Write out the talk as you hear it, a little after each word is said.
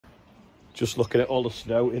Just looking at all the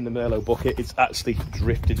snow in the Merlot bucket, it's actually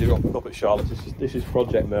drifted up at Charlotte. This is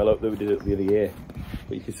Project Merlot that we did the other year,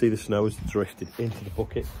 but you can see the snow has drifted into the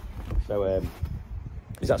bucket. So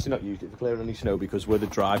it's actually not used it to clear any snow, because where the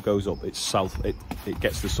drive goes up, it's south. It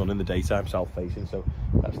gets the sun in the daytime, south facing, so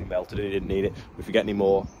it's actually melted and it didn't need it. If you get any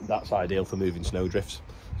more, that's ideal for moving snow drifts.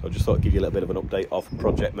 So I just thought I'd give you a little bit of an update of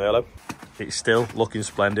Project Merlot. It's still looking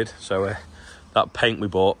splendid. So that paint we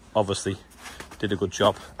bought obviously did a good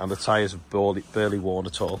job, and the tyres have barely worn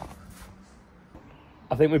at all.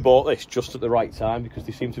 I think we bought this just at the right time, because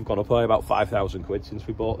they seem to have gone up by about 5,000 quid since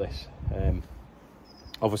we bought this.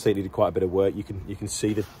 Obviously it needed quite a bit of work. You can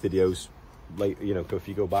see the videos later, you know, if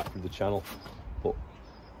you go back through the channel, but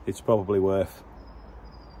it's probably worth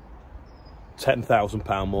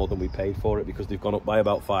 £10,000 more than we paid for it, because they've gone up by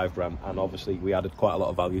about £5 grand, and obviously we added quite a lot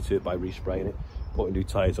of value to it by respraying it, putting new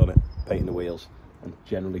tyres on it, painting the wheels, and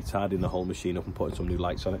generally tidying the whole machine up and putting some new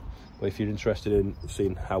lights on it. But if you're interested in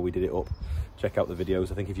seeing how we did it up, check out the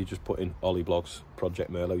videos. I think if you just put in Ollie Blogs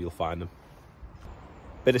Project Merlot, you'll find them.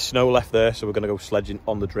 Bit of snow left there, so we're going to go sledging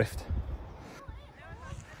on the drift.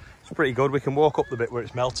 It's pretty good. We can walk up the bit where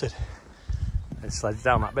it's melted and sledge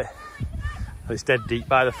down that bit. And it's dead deep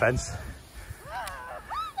by the fence.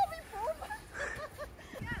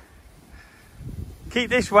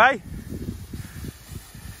 Keep this way.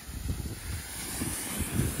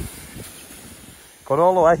 Got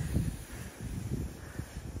all the way.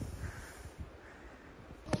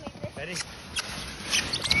 Ready?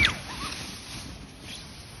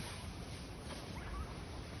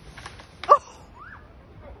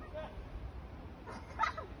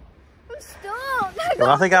 Well,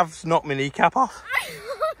 I think I've knocked my kneecap off.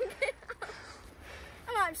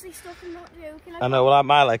 I'm actually stuck, I'm not joking. I know, well,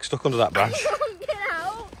 my leg's stuck under that branch. I can't get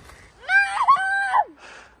out. No!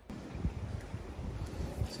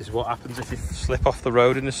 This is what happens if you slip off the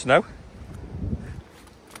road in the snow.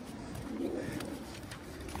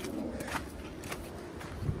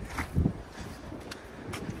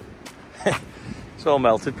 It's all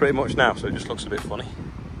melted pretty much now, so it just looks a bit funny.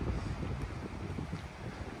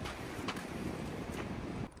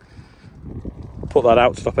 Put that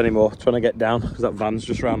out to stop any more trying to get down, because that van's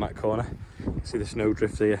just around that corner. See the snow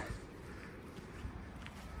drift here.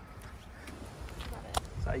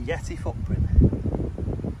 Is that a Yeti footprint?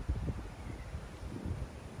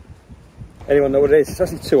 Anyone know what it is? It's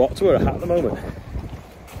actually too hot to wear a hat at the moment.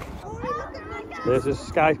 There's the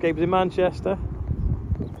skyscrapers in Manchester.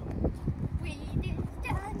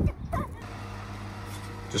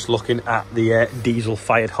 Just looking at the diesel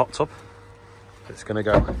fired hot tub. It's going to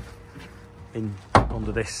go in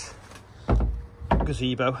under this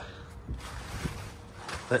gazebo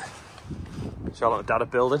that Charlotte and Dad are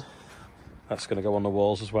building. That's going to go on the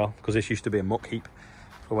walls as well, because this used to be a muck heap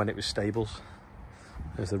for when it was stables.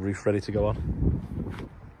 There's the roof ready to go on.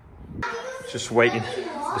 Just waiting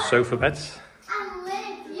for the sofa beds.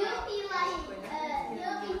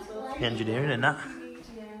 The engineering and that.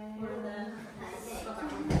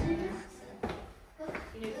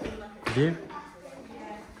 View.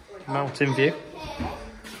 Mountain view.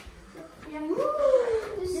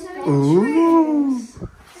 Ooh.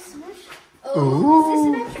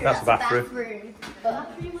 Ooh. That's the bathroom.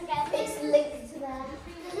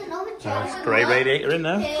 Nice grey radiator in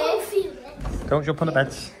there. Don't jump on the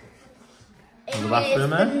beds. In the bathroom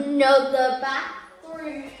there. Another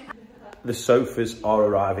bathroom. The sofas are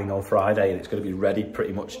arriving on Friday, and it's going to be ready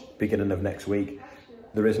pretty much beginning of next week.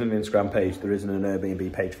 There isn't an Instagram page, there isn't an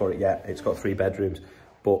Airbnb page for it yet. It's got 3 bedrooms.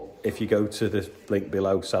 But if you go to the link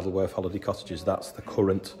below, Saddleworth Holiday Cottages, that's the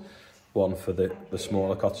current one for the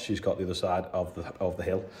smaller cottage she's got the other side of the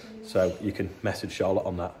hill. So you can message Charlotte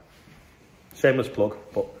on that. Shameless plug,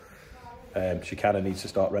 but she kind of needs to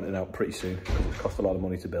start renting out pretty soon, because it's cost a lot of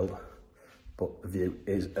money to build. But the view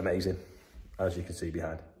is amazing, as you can see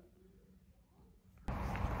behind.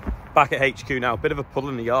 Back at HQ now, a bit of a puddle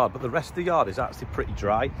in the yard, but the rest of the yard is actually pretty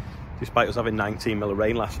dry, despite us having 19 mil of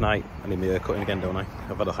rain last night. I need my hair cutting again, don't I?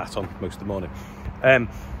 I've had a hat on most of the morning. I'm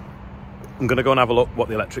going to go and have a look what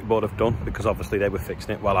the electric board have done, because obviously they were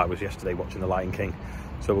fixing it while I was yesterday watching The Lion King.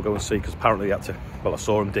 So we'll go and see, because apparently they had to, well, I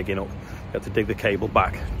saw them digging up, they had to dig the cable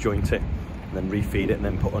back, joint it, and then refeed it, and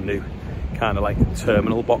then put a new kind of like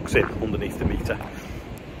terminal box in underneath the meter,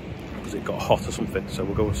 because it got hot or something. So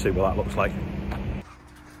we'll go and see what that looks like.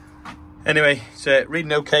 Anyway, it's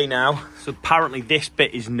reading okay now. So apparently this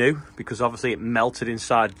bit is new, because obviously it melted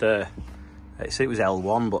inside the, it said it was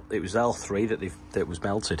L1, but it was L3 that was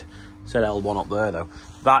melted. It said L1 up there though.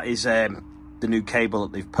 That is the new cable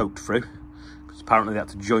that they've poked through, because apparently they had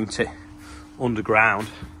to joint it underground.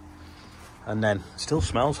 And then it still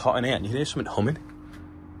smells hot in here, and you hear something humming.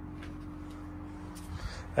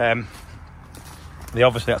 They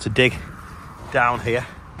obviously had to dig down here,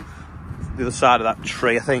 the other side of that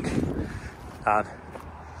tree, I think, and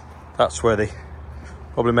that's where they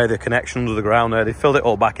probably made the connection under the ground there. They filled it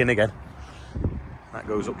all back in again. That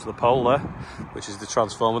goes up to the pole there, which is the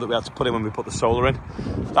transformer that we had to put in when we put the solar in.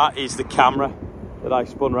 That is the camera that I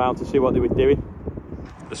spun around to see what they were doing,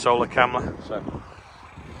 the solar camera. So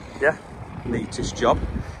yeah, neatest job.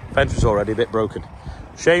 Fence was already a bit broken.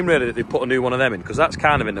 Shame really that they put a new one of them in, because that's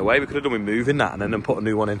kind of in the way. We could have done with moving that and then put a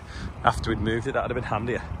new one in after we'd moved it. That would have been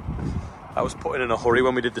handier. That was put in a hurry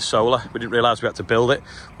when we did the solar. We didn't realise we had to build it.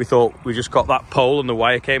 We thought we just got that pole and the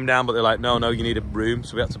wire came down, but they're like, no, you need a room,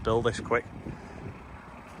 so we had to build this quick.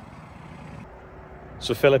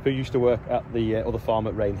 So Philip, who used to work at the other farm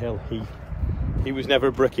at Rainhill, he was never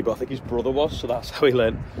a brickie, but I think his brother was, so that's how he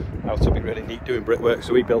learned how to be really neat doing brickwork.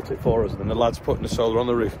 So he built it for us, and then the lads putting the solar on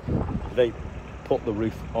the roof. They put the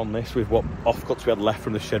roof on this with what offcuts we had left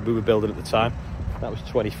from the shed we were building at the time. That was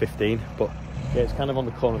 2015, but yeah, it's kind of on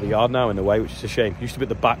the corner of the yard now in a way, which is a shame. It used to be at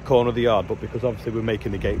the back corner of the yard, but because obviously we're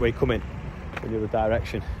making the gateway come in the other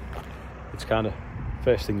direction, it's kind of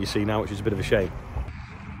first thing you see now, which is a bit of a shame.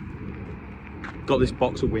 Got this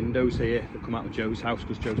box of windows here that come out of Joe's house,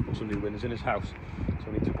 because Joe's put some new windows in his house, so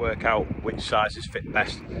we need to work out which sizes fit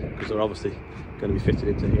best, because they're obviously going to be fitted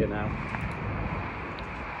into here now.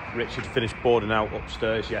 Richard finished boarding out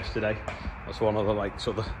upstairs yesterday. That's one of the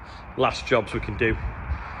sort of the last jobs we can do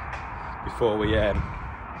before we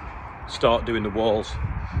start doing the walls,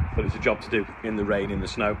 but it's a job to do in the rain, in the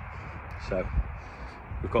snow. So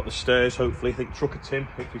we've got the stairs, hopefully. I think Trucker Tim,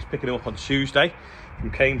 hopefully he's picking them up on Tuesday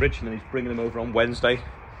from Cambridge, and then he's bringing them over on Wednesday,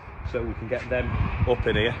 so we can get them up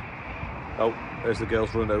in here. Oh, there's the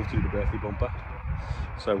girls running over to do the birthday bumper,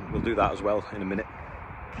 so we'll do that as well in a minute.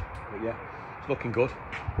 But yeah, it's looking good.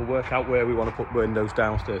 We'll work out where we want to put windows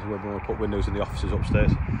downstairs and where we want to put windows in the offices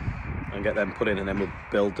upstairs and get them put in, and then we'll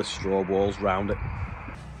build the straw walls round it.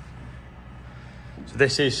 So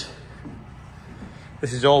this is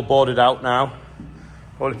all boarded out now.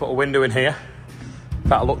 Already put a window in here.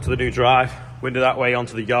 That'll look to the new drive. Window that way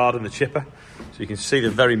onto the yard and the chipper, so you can see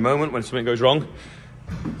the very moment when something goes wrong.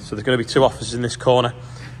 So there's going to be two offices in this corner.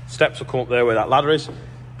 Steps will come up there where that ladder is.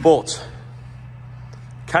 But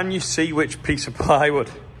can you see which piece of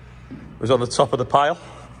plywood was on the top of the pile?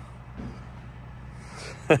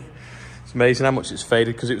 It's amazing how much it's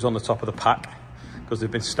faded, because it was on the top of the pack, because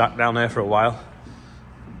they've been stacked down there for a while.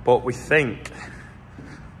 But we think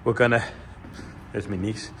we're gonna, there's my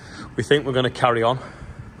niece, we think we're gonna carry on,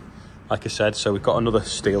 like I said. So we've got another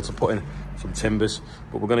steel to put in, some timbers,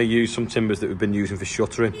 but we're gonna use some timbers that we've been using for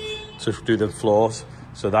shuttering to do the floors.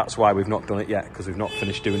 So that's why we've not done it yet, because we've not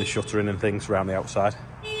finished doing the shuttering and things around the outside.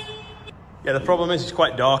 Yeah, the problem is it's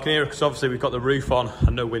quite dark in here, because obviously we've got the roof on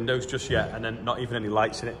and no windows just yet, and then not even any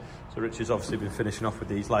lights in it. So Richard's obviously been finishing off with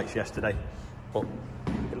these lights yesterday, but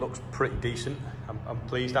it looks pretty decent. I'm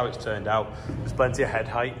pleased how it's turned out. There's plenty of head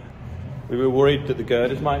height. We were worried that the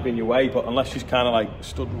girders might be in your way, but unless she's kind of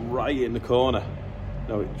stood right in the corner,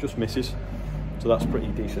 no, it just misses. So that's pretty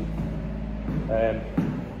decent.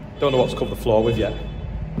 Don't know what's covered the floor with yet,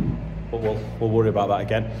 but we'll worry about that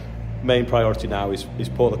again. Main priority now is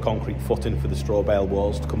pour the concrete footing for the straw bale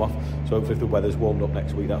walls to come off. So hopefully if the weather's warmed up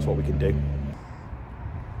next week, that's what we can do.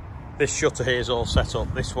 This shutter here is all set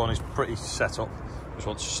up. This one is pretty set up. This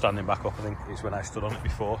one's standing back up, I think is when I stood on it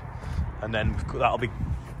before. And then that'll be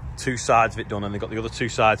two sides of it done, and they've got the other two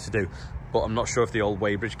sides to do. But I'm not sure if the old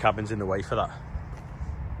weighbridge cabin's in the way for that.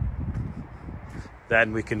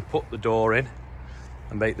 Then we can put the door in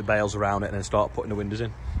and make the bales around it, and then start putting the windows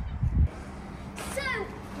in. So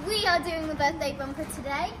we are doing the birthday bumper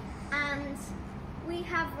today, and we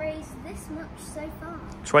have raised this much so far.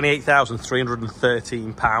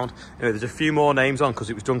 £28,313. Anyway, there's a few more names on, because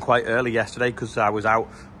it was done quite early yesterday because I was out,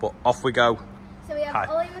 but off we go. So we have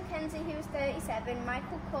Ollie McKenzie, who was 37,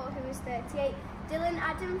 Michael Court, who was 38, Dylan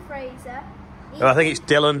Adam Fraser. No, I think it's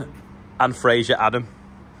Dylan and Fraser Adam.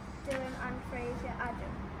 Dylan and Fraser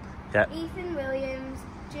Adam. Yeah. Ethan Williams,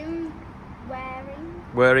 Jim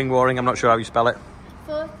Waring, I'm not sure how you spell it.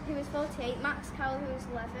 Who was 48, Max Cowell, who was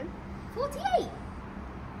 11. 48!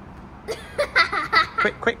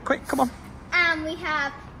 Quick, come on. And we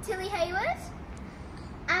have Tilly Hayward,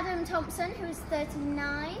 Adam Thompson, who is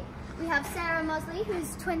 39. We have Sarah Mosley, who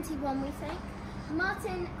is 21, we think.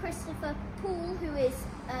 Martin Christopher Poole, who is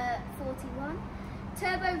 41.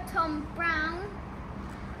 Turbo Tom Brown.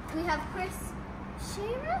 We have Chris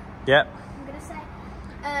Shearer. Yep. I'm going to say.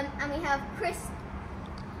 And we have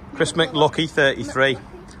Chris McLucky, 33.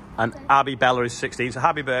 And Abby Bella is 16. So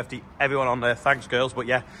happy birthday, everyone on there. Thanks, girls. But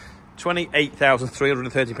yeah,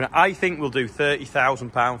 £28,330. I think we'll do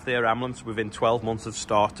 £30,000 for the air ambulance within 12 months of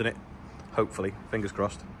starting it. Hopefully, fingers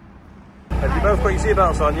crossed. Have you both got your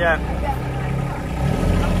seatbelts on? Yeah.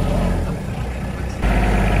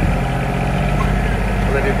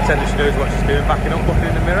 Olivia pretending she knows what she's doing, backing up, looking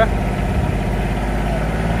in the mirror.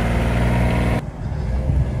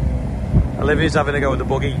 Olivia's having a go at the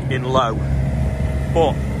buggy in low,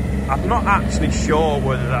 but I'm not actually sure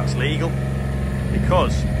whether that's legal,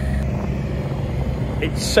 because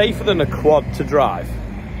it's safer than a quad to drive,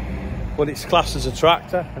 but it's classed as a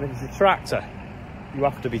tractor, and if it's a tractor, you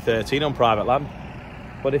have to be 13 on private land.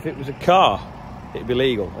 But if it was a car, it'd be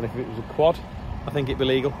legal, and if it was a quad, I think it'd be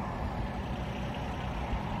legal.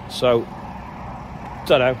 So,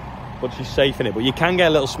 don't know, but she's safe in it. But you can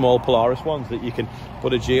get little small Polaris ones that you can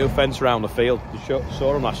put a geofence around the field. You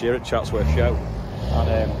saw them last year at Chatsworth Show,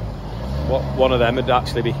 and one of them would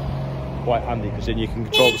actually be quite handy, because then you can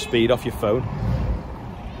control the speed off your phone.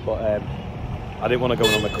 But I didn't want to go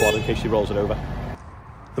in on the quad in case she rolls it over.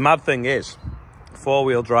 The mad thing is, a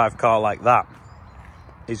four-wheel drive car like that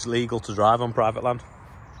is legal to drive on private land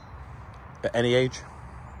at any age.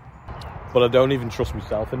 But I don't even trust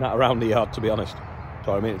myself in that around the yard, to be honest.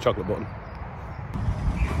 Sorry, I mean a chocolate button.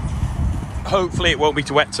 Hopefully it won't be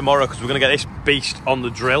too wet tomorrow, because we're going to get this beast on the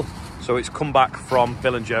drill. So it's come back from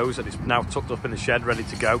Bill and Joe's and it's now tucked up in the shed, ready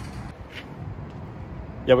to go.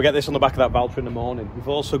 Yeah, we'll get this on the back of that Valtra in the morning. We've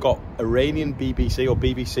also got Iranian BBC, or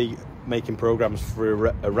BBC making programmes for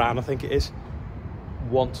Iran, I think it is,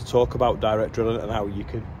 want to talk about direct drilling and how you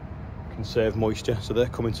can conserve moisture. So they're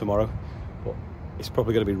coming tomorrow. But it's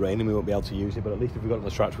probably going to be raining, we won't be able to use it, but at least if we've got it on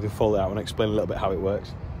the tractor, we can fold it out and explain a little bit how it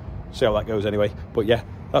works. See how that goes anyway. But yeah,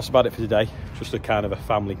 that's about it for today. Just a kind of a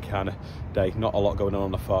family kind of day. Not a lot going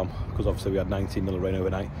on the farm, because obviously we had 19 mil of rain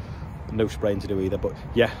overnight. No spraying to do either. But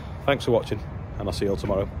yeah, thanks for watching, and I'll see you all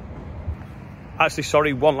tomorrow. Actually,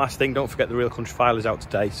 sorry, one last thing. Don't forget the Real Countryfile is out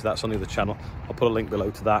today, so that's on the other channel. I'll put a link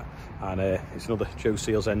below to that. And it's another Joe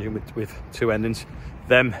Seals engine with two endings.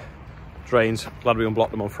 Them drains, glad we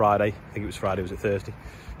unblocked them on Friday. I think it was Friday, was it Thursday?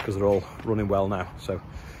 Because they're all running well now. So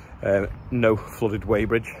no flooded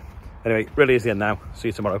weighbridge. Anyway, really is the end now. See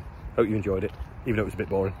you tomorrow. Hope you enjoyed it, even though it was a bit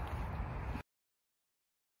boring.